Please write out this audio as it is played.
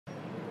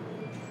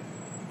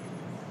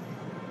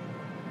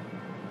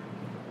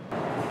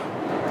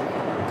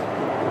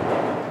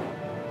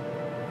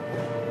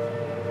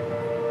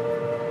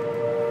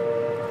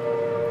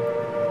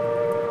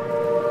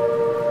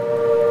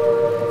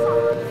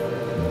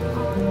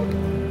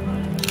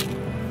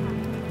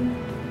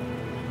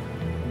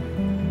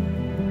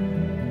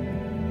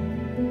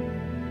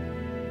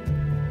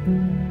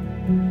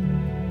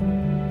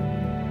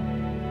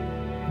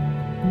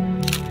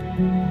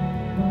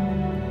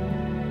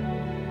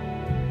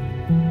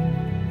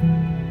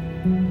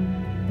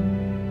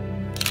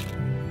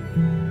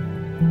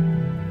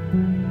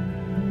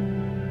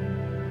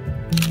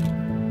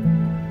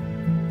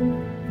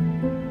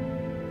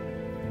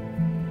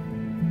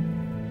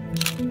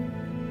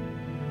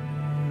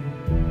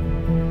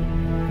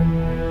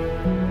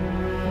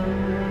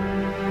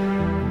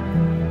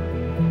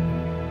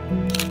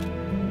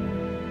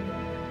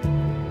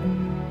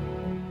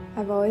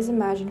always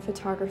imagined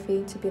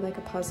photography to be like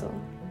a puzzle.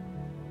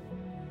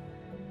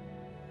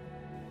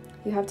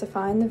 You have to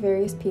find the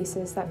various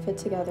pieces that fit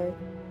together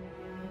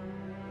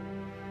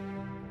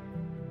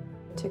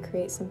to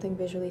create something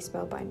visually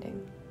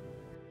spellbinding.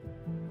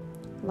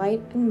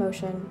 Light and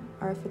motion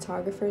are a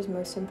photographer's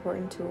most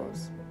important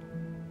tools.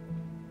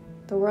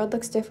 The world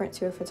looks different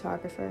to a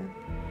photographer.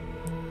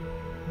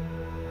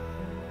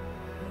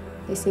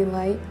 They see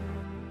light,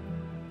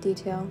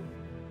 detail,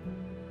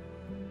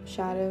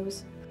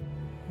 shadows,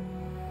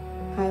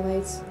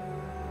 highlights,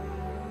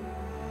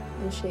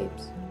 and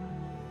shapes,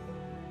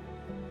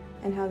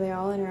 and how they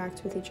all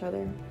interact with each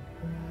other.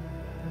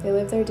 They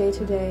live their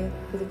day-to-day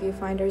with the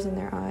viewfinders in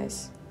their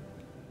eyes,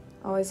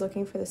 always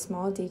looking for the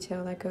small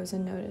detail that goes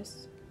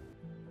unnoticed.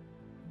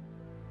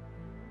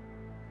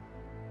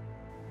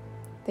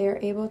 They are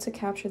able to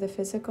capture the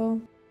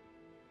physical,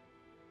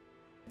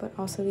 but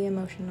also the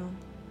emotional.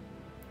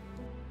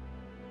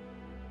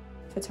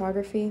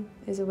 Photography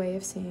is a way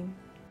of seeing.